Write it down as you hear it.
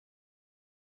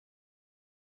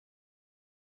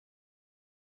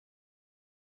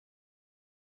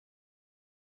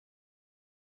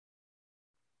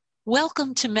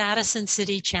Welcome to Madison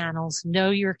City Channel's Know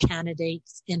Your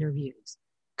Candidates interviews,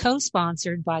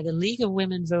 co-sponsored by the League of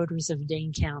Women Voters of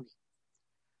Dane County.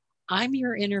 I'm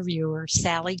your interviewer,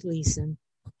 Sally Gleason,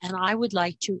 and I would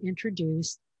like to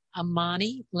introduce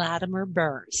Amani Latimar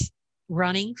Burris,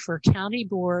 running for County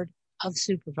Board of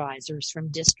Supervisors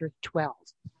from District 12.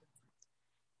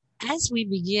 As we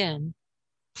begin,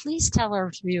 please tell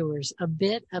our viewers a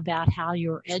bit about how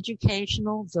your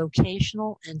educational,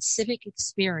 vocational, and civic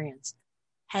experience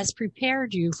has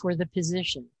prepared you for the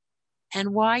position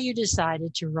and why you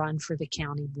decided to run for the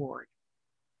county board.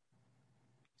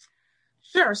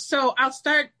 Sure. So I'll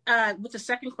start with the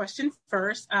second question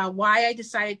first. Why I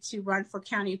decided to run for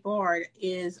county board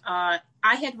is I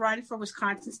had run for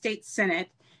Wisconsin State Senate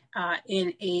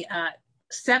in a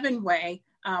 7-way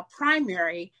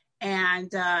primary.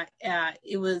 And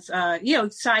it was,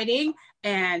 exciting,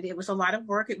 and it was a lot of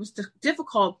work. It was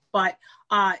difficult, but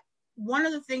one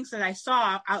of the things that I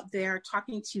saw out there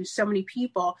talking to so many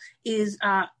people is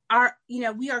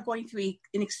we are going through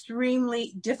an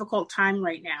extremely difficult time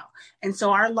right now. And so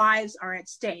our lives are at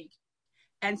stake.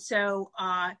 And so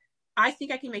I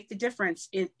think I can make the difference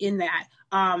in that.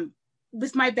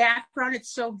 With my background,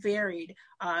 it's so varied,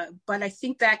 but I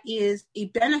think that is a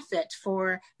benefit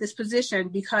for this position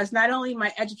because not only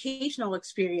my educational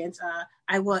experience,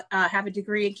 I will have a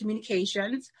degree in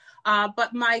communications,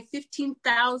 but my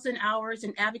 15,000 hours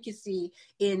in advocacy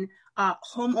in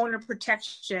homeowner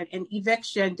protection and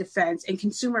eviction defense and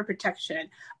consumer protection,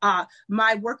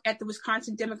 my work at the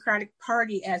Wisconsin Democratic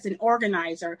Party as an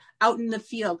organizer out in the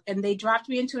field. And they dropped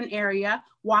me into an area,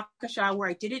 Waukesha, where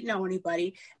I didn't know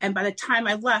anybody. And by the time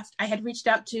I left, I had reached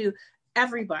out to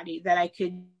everybody that I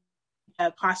could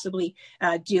possibly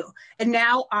do. And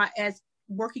now as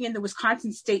working in the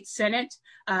Wisconsin State Senate,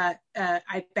 I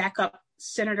back up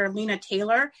Senator Lena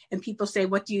Taylor, and people say,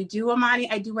 "What do you do,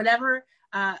 Amani?" I do whatever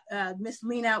Miss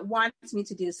Lena wants me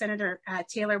to do, Senator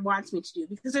Taylor wants me to do,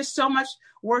 because there's so much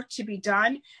work to be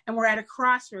done. And we're at a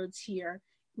crossroads here,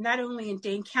 not only in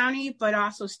Dane County, but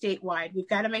also statewide. We've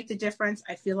got to make the difference.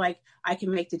 I feel like I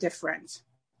can make the difference.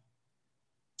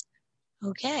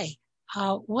 Okay.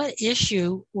 What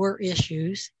issue or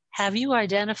issues have you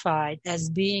identified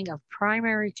as being of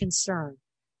primary concern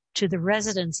to the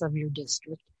residents of your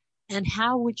district, and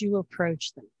how would you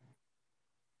approach them?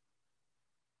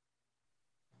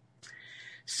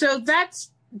 So that's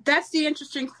the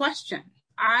interesting question.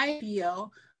 I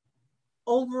feel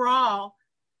overall,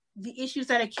 the issues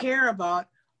that I care about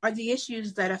are the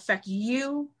issues that affect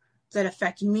you, that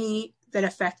affect me, that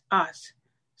affect us.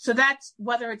 So that's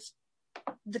whether it's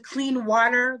the clean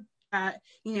water,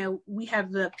 we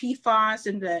have the PFAS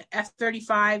and the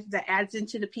F-35 that adds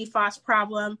into the PFAS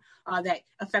problem that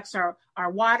affects our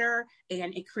water,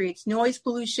 and it creates noise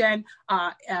pollution.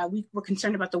 We're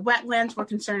concerned about the wetlands. We're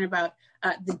concerned about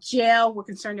the jail. We're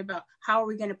concerned about how are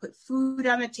we going to put food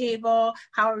on the table?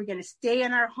 How are we going to stay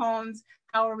in our homes?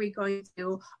 How are we going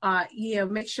to,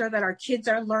 make sure that our kids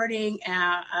are learning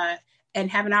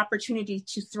and have an opportunity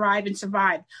to thrive and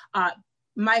survive?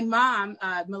 My mom,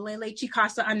 Malele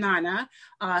Chikasa Anana,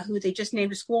 who they just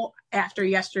named a school after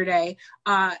yesterday,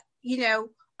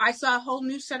 I saw a whole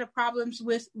new set of problems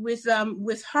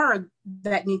with her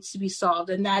that needs to be solved.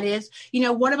 And that is,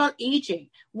 what about aging?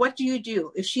 What do you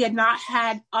do? If she had not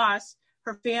had us,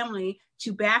 her family,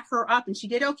 to back her up, and she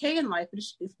did okay in life,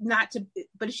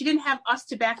 but if she didn't have us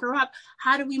to back her up,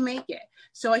 how do we make it?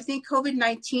 So I think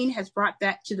COVID-19 has brought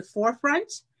that to the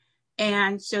forefront.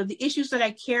 And so the issues that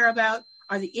I care about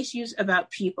are the issues about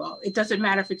people. It doesn't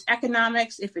matter if it's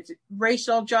economics, if it's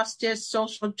racial justice,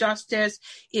 social justice,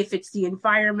 if it's the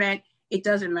environment, it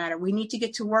doesn't matter. We need to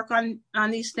get to work on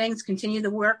these things, continue the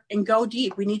work, and go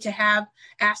deep. We need to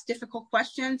ask difficult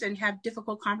questions and have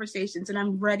difficult conversations, and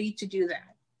I'm ready to do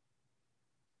that.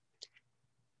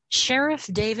 Sheriff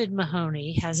David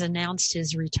Mahoney has announced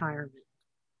his retirement.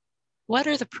 What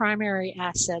are the primary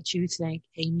assets you think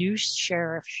a new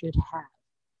sheriff should have?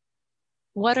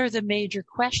 What are the major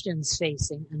questions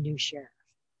facing a new sheriff?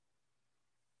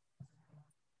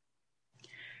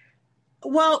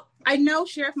 Well, I know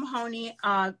Sheriff Mahoney.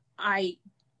 I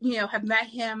have met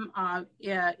him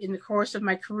in the course of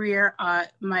my career.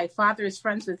 My father is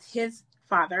friends with his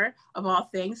father, of all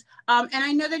things. And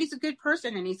I know that he's a good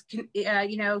person, and he's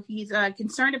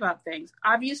concerned about things.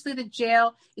 Obviously, the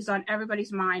jail is on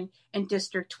everybody's mind in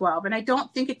District 12. And I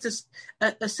don't think it's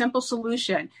a simple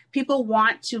solution. People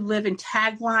want to live in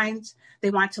taglines.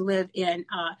 They want to live in,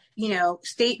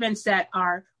 statements that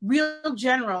are real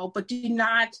general, but do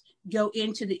not go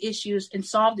into the issues and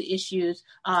solve the issues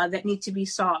that need to be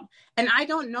solved. And I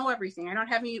don't know everything. I don't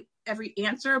have any every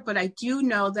answer, but I do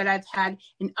know that I've had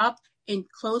an up and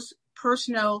close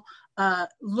personal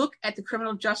look at the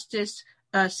criminal justice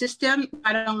system,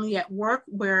 not only at work,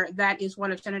 where that is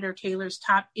one of Senator Taylor's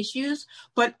top issues,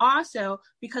 but also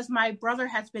because my brother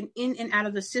has been in and out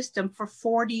of the system for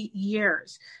 40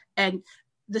 years. And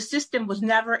the system was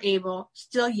never able,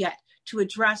 still yet, to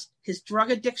address his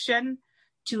drug addiction,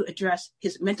 to address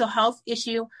his mental health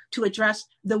issue, to address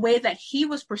the way that he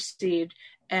was perceived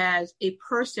as a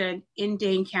person in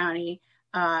Dane County,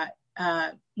 by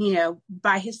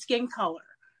his skin color.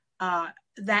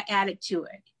 That added to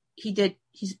it.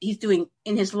 He's doing,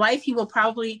 in his life, he will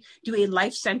probably do a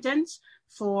life sentence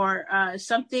for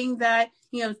something that,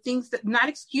 things that not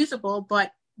excusable,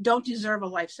 but don't deserve a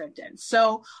life sentence.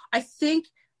 So I think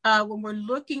when we're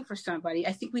looking for somebody,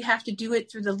 I think we have to do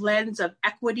it through the lens of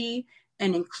equity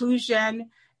and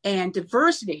inclusion and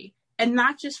diversity, and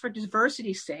not just for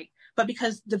diversity's sake, but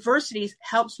because diversity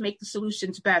helps make the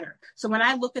solutions better. So when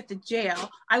I look at the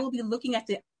jail, I will be looking at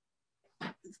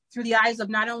through the eyes of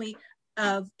not only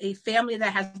of a family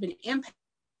that has been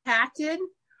impacted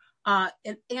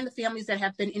and the families that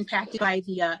have been impacted by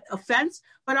the offense,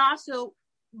 but also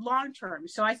long-term.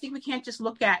 So I think we can't just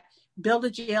look at build a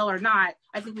jail or not.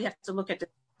 I think we have to look at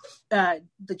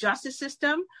the justice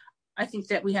system. I think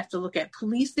that we have to look at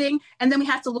policing, and then we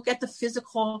have to look at the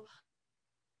physical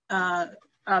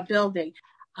building.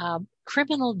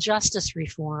 Criminal justice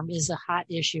reform is a hot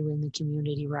issue in the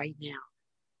community right now,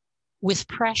 with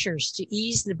pressures to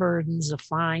ease the burdens of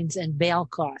fines and bail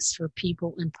costs for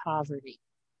people in poverty,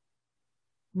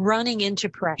 running into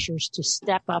pressures to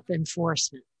step up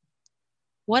enforcement.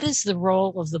 What is the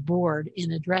role of the board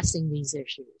in addressing these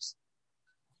issues?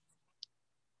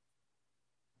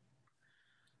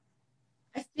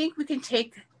 I think we can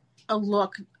take a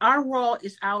look. Our role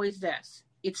is always this.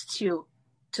 It's to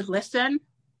listen,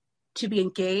 to be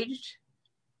engaged,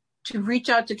 to reach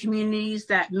out to communities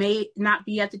that may not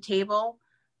be at the table,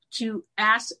 to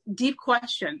ask deep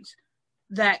questions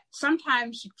that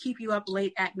sometimes should keep you up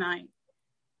late at night,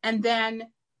 and then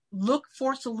look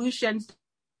for solutions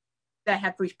that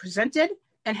have been presented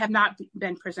and have not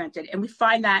been presented. And we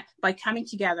find that by coming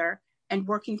together and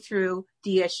working through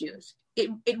the issues.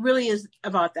 It really is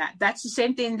about that. That's the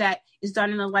same thing that is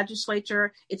done in the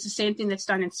legislature. It's the same thing that's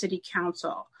done in city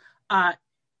council. I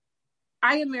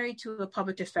am married to a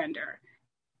public defender.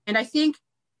 And I think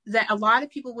that a lot of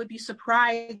people would be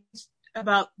surprised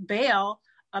about bail,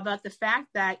 about the fact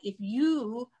that if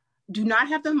you do not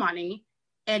have the money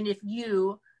and if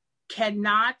you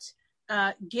cannot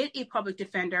get a public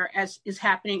defender, as was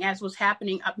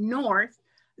happening up north,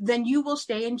 then you will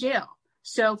stay in jail.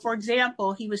 So, for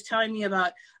example, he was telling me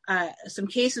about some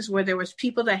cases where there was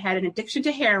people that had an addiction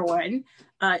to heroin,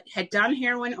 had done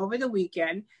heroin over the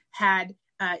weekend, had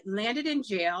landed in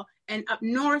jail, and up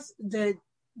north, the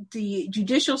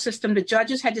judicial system, the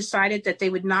judges had decided that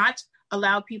they would not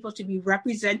allow people to be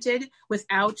represented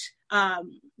without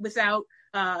an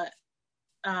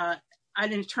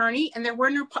attorney, and there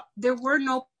were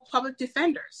no public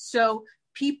defenders. So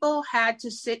people had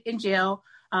to sit in jail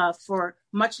for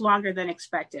much longer than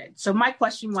expected. So my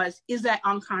question was, is that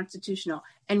unconstitutional?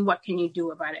 And what can you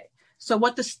do about it? So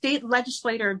what the state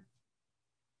legislator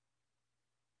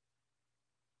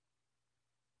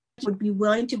would be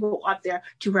willing to go up there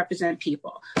to represent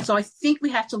people. So I think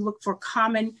we have to look for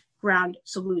common ground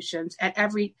solutions at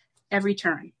every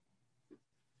turn.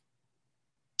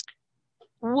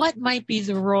 What might be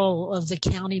the role of the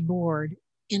county board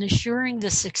in assuring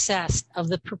the success of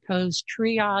the proposed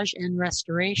triage and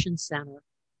restoration center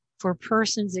for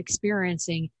persons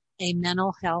experiencing a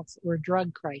mental health or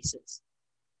drug crisis?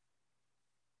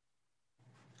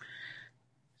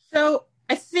 So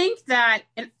I think that,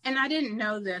 and I didn't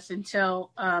know this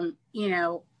until,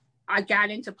 I got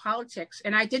into politics,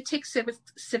 and I did take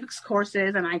civics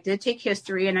courses, and I did take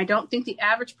history, and I don't think the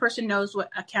average person knows what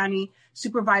a county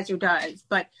supervisor does,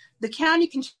 but the county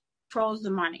controls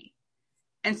the money.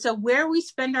 And so where we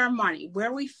spend our money,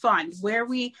 where we fund, where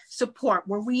we support,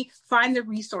 where we find the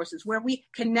resources, where we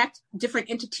connect different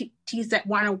entities that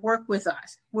want to work with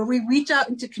us, where we reach out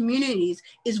into communities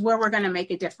is where we're going to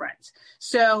make a difference.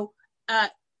 So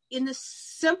in the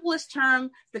simplest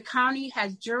term, the county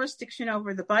has jurisdiction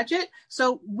over the budget,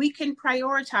 so we can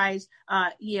prioritize,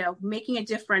 making a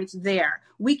difference there.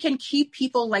 We can keep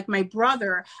people like my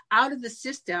brother out of the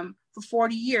system for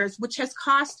 40 years, which has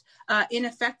cost, in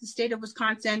effect, the state of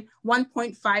Wisconsin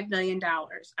 $1.5 million.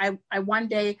 I one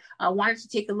day wanted to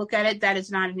take a look at it. That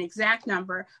is not an exact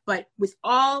number, but with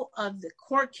all of the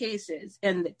court cases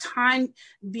and the time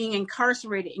being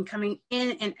incarcerated and coming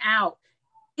in and out,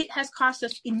 it has cost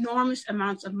us enormous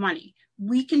amounts of money.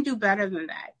 we can do better than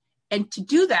that. And to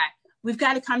do that, we've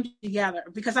got to come together,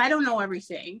 because I don't know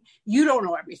everything. You don't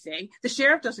know everything. The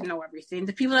sheriff doesn't know everything.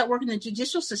 The people that work in the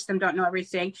judicial system don't know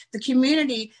everything. The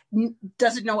community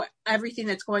doesn't know everything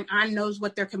that's going on, knows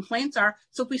what their complaints are.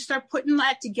 So if we start putting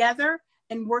that together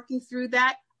and working through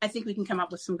that, I think we can come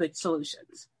up with some good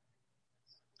solutions.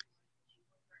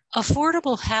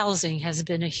 Affordable housing has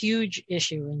been a huge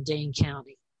issue in Dane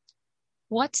County.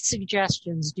 What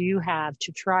suggestions do you have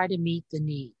to try to meet the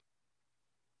need?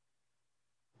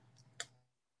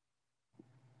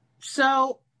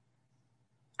 So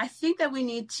I think that we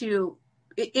need to,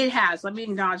 it has, let me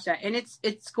acknowledge that. And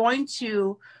it's going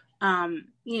to,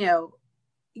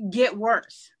 get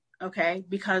worse, okay?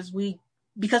 Because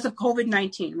of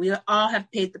COVID-19, we all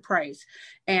have paid the price,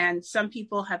 and some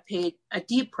people have paid a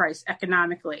deep price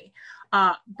economically.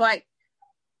 But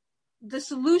the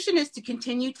solution is to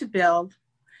continue to build,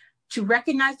 to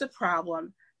recognize the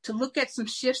problem, to look at some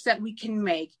shifts that we can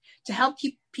make to help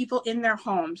keep people in their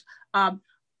homes.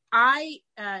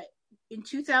 In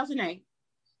 2008,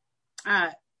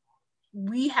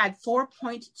 we had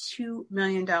 $4.2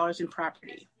 million in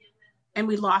property, and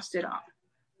we lost it all.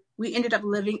 We ended up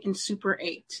living in Super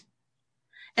 8.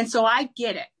 And so I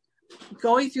get it.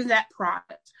 Going through that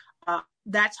process,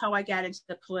 that's how I got into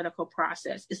the political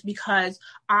process, is because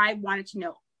I wanted to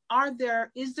know,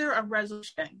 is there a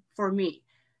resolution for me?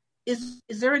 Is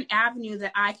there an avenue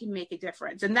that I can make a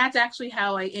difference? And that's actually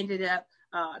how I ended up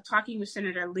talking with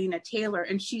Senator Lena Taylor,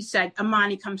 and she said,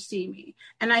 Amani, come see me.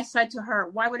 And I said to her,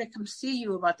 why would I come see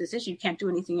you about this issue? You can't do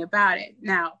anything about it.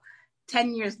 Now,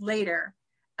 10 years later,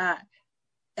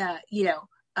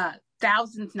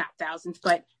 thousands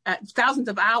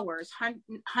of hours,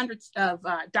 hundreds of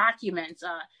documents,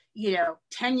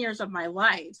 10 years of my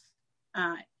life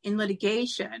in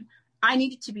litigation, I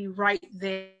needed to be right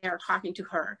there talking to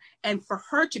her, and for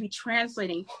her to be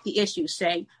translating the issue,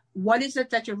 saying, what is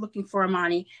it that you're looking for,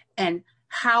 Amani, and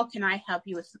how can I help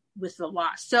you with the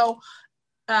law? So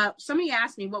somebody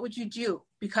asked me, what would you do?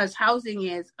 Because housing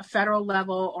is a federal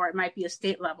level, or it might be a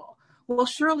state level. Well,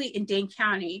 surely in Dane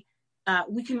County,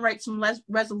 we can write some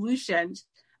resolutions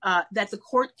that the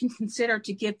court can consider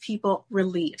to give people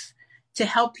relief, to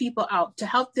help people out, to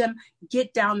help them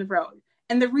get down the road.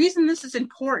 And the reason this is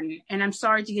important, and I'm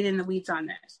sorry to get in the weeds on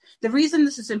this, the reason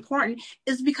this is important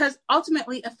is because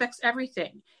ultimately it affects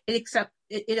everything.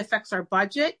 It affects our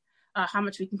budget, how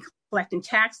much we can collect in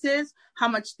taxes, how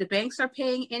much the banks are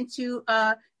paying into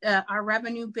our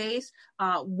revenue base,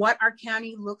 what our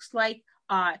county looks like,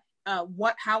 how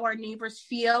our neighbors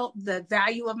feel, the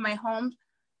value of my home.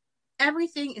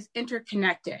 Everything is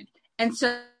interconnected. And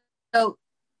so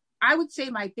I would say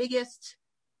my biggest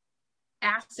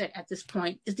asset at this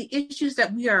point is the issues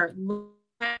that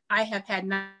I have had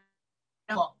not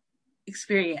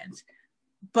experience,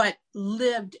 but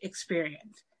lived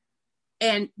experience.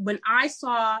 And when I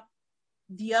saw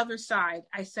the other side,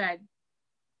 I said,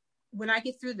 when I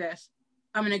get through this,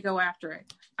 I'm going to go after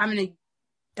it. I'm going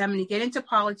to get into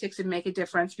politics and make a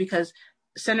difference, because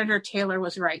Senator Taylor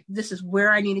was right. This is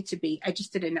where I needed to be. I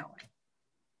just didn't know it.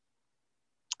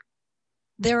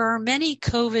 There are many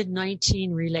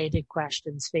COVID-19 related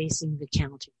questions facing the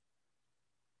county.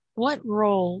 What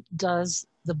role does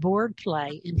the board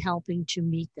play in helping to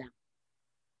meet them?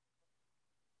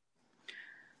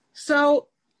 So,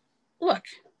 look,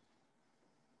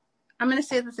 I'm going to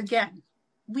say this again.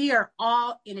 We are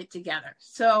all in it together.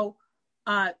 So,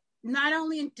 not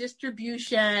only in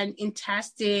distribution, in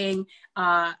testing,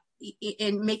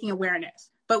 in making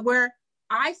awareness, but where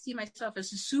I see myself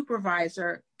as a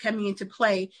supervisor coming into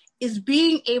play is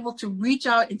being able to reach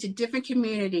out into different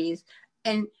communities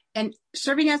and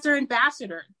serving as their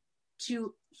ambassador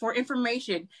for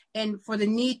information and for the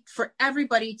need for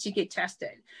everybody to get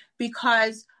tested.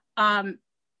 Because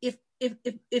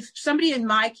if somebody in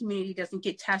my community doesn't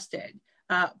get tested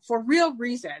for real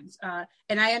reasons,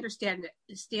 and I understand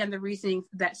the reasoning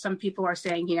that some people are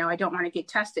saying, I don't want to get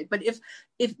tested, but if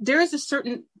there is a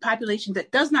certain population that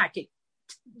does not get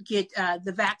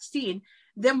the vaccine,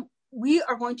 then we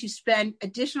are going to spend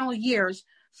additional years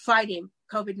fighting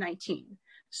COVID-19.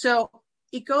 So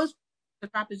it goes to the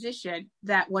proposition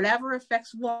that whatever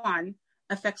affects one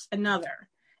affects another.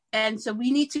 And so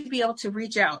we need to be able to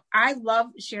reach out. I love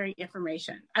sharing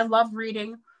information. I love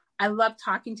reading. I love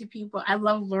talking to people. I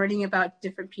love learning about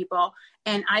different people.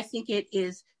 And I think it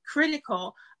is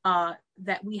critical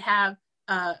that we have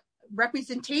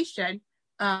representation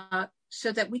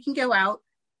so that we can go out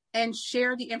and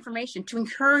share the information to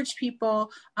encourage people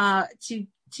to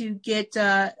get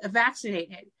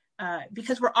vaccinated,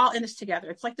 because we're all in this together.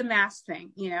 It's like the mask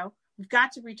thing, we've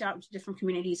got to reach out to different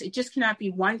communities. It just cannot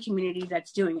be one community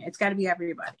that's doing it. It's got to be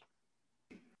everybody.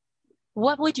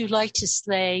 What would you like to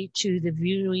say to the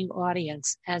viewing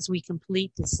audience as we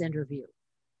complete this interview?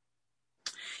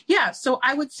 Yeah, so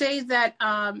I would say that,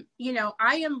 I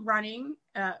am running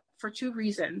for two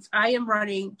reasons. I am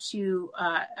running to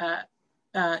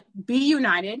be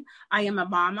united. I am a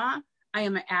mama. I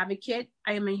am an advocate.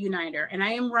 I am a uniter. And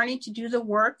I am running to do the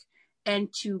work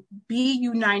and to be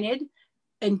united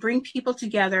and bring people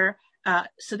together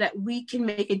so that we can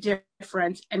make a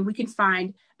difference and we can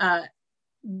find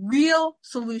real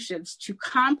solutions to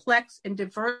complex and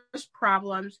diverse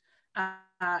problems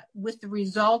with the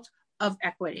result of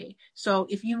equity. So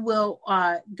if you will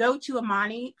go to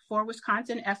Amani for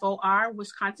Wisconsin, FOR,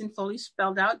 Wisconsin fully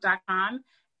spelled out.com,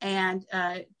 and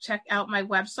check out my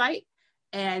website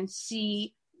and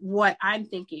see what I'm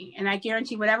thinking. And I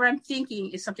guarantee whatever I'm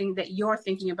thinking is something that you're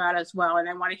thinking about as well. And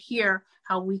I want to hear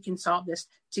how we can solve this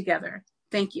together.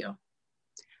 Thank you.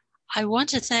 I want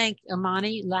to thank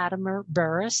Amani Latimar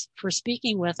Burris for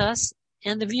speaking with us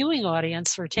and the viewing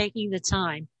audience for taking the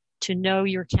time to know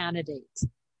your candidates.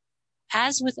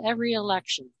 As with every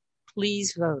election,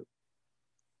 please vote.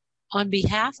 On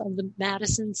behalf of the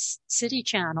Madison City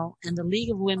Channel and the League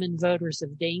of Women Voters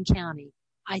of Dane County,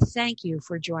 I thank you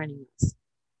for joining us.